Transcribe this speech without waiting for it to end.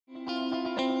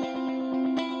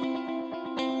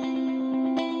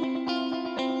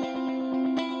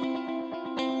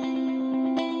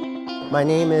My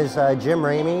name is Jim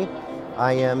Ramey.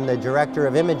 I am the Director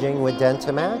of Imaging with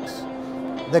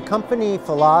DentiMax. The company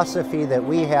philosophy that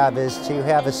we have is to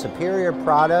have a superior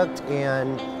product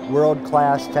and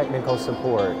world-class technical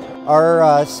support.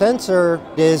 Our sensor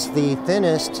is the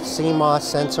thinnest CMOS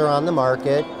sensor on the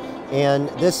market, and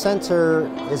this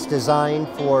sensor is designed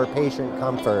for patient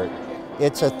comfort.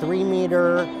 It's a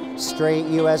 3-meter straight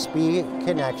USB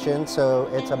connection, so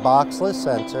it's a boxless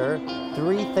sensor.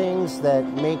 3 things that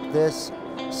make this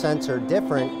sensor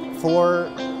different: 4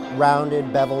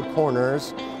 rounded beveled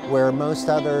corners where most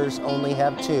others only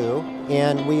have 2.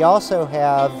 And we also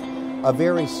have a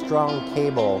very strong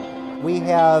cable. We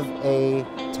have a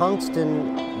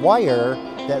tungsten wire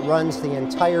that runs the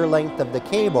entire length of the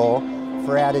cable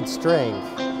for added strength.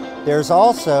 There's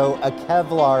also a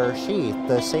Kevlar sheath,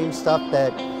 the same stuff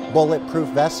that bulletproof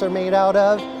vests are made out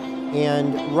of.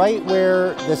 And right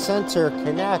where the sensor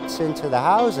connects into the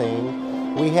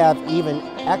housing, we have even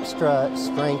extra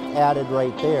strength added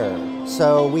right there.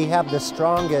 So we have the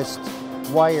strongest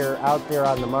wire out there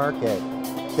on the market.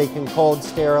 They can cold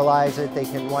sterilize it, they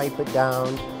can wipe it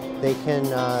down, they can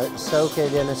soak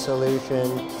it in a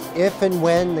solution. If and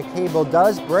when the cable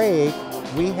does break,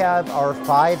 we have our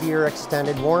 5-year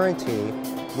extended warranty,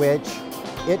 which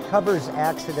it covers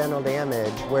accidental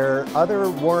damage where other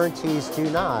warranties do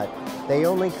not. They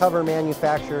only cover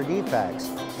manufacturer defects,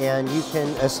 and you can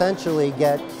essentially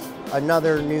get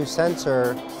another new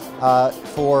sensor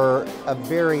for a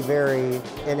very, very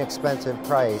inexpensive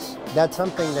price. That's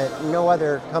something that no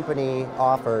other company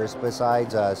offers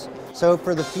besides us. So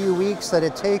for the few weeks that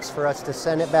it takes for us to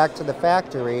send it back to the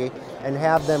factory and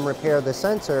have them repair the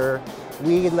sensor,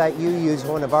 we let you use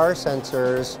one of our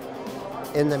sensors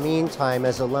in the meantime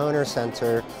as a loaner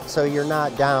sensor, so you're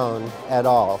not down at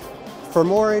all. For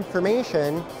more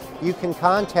information, you can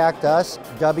contact us,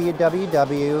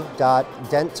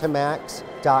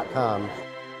 www.DentiMax.com.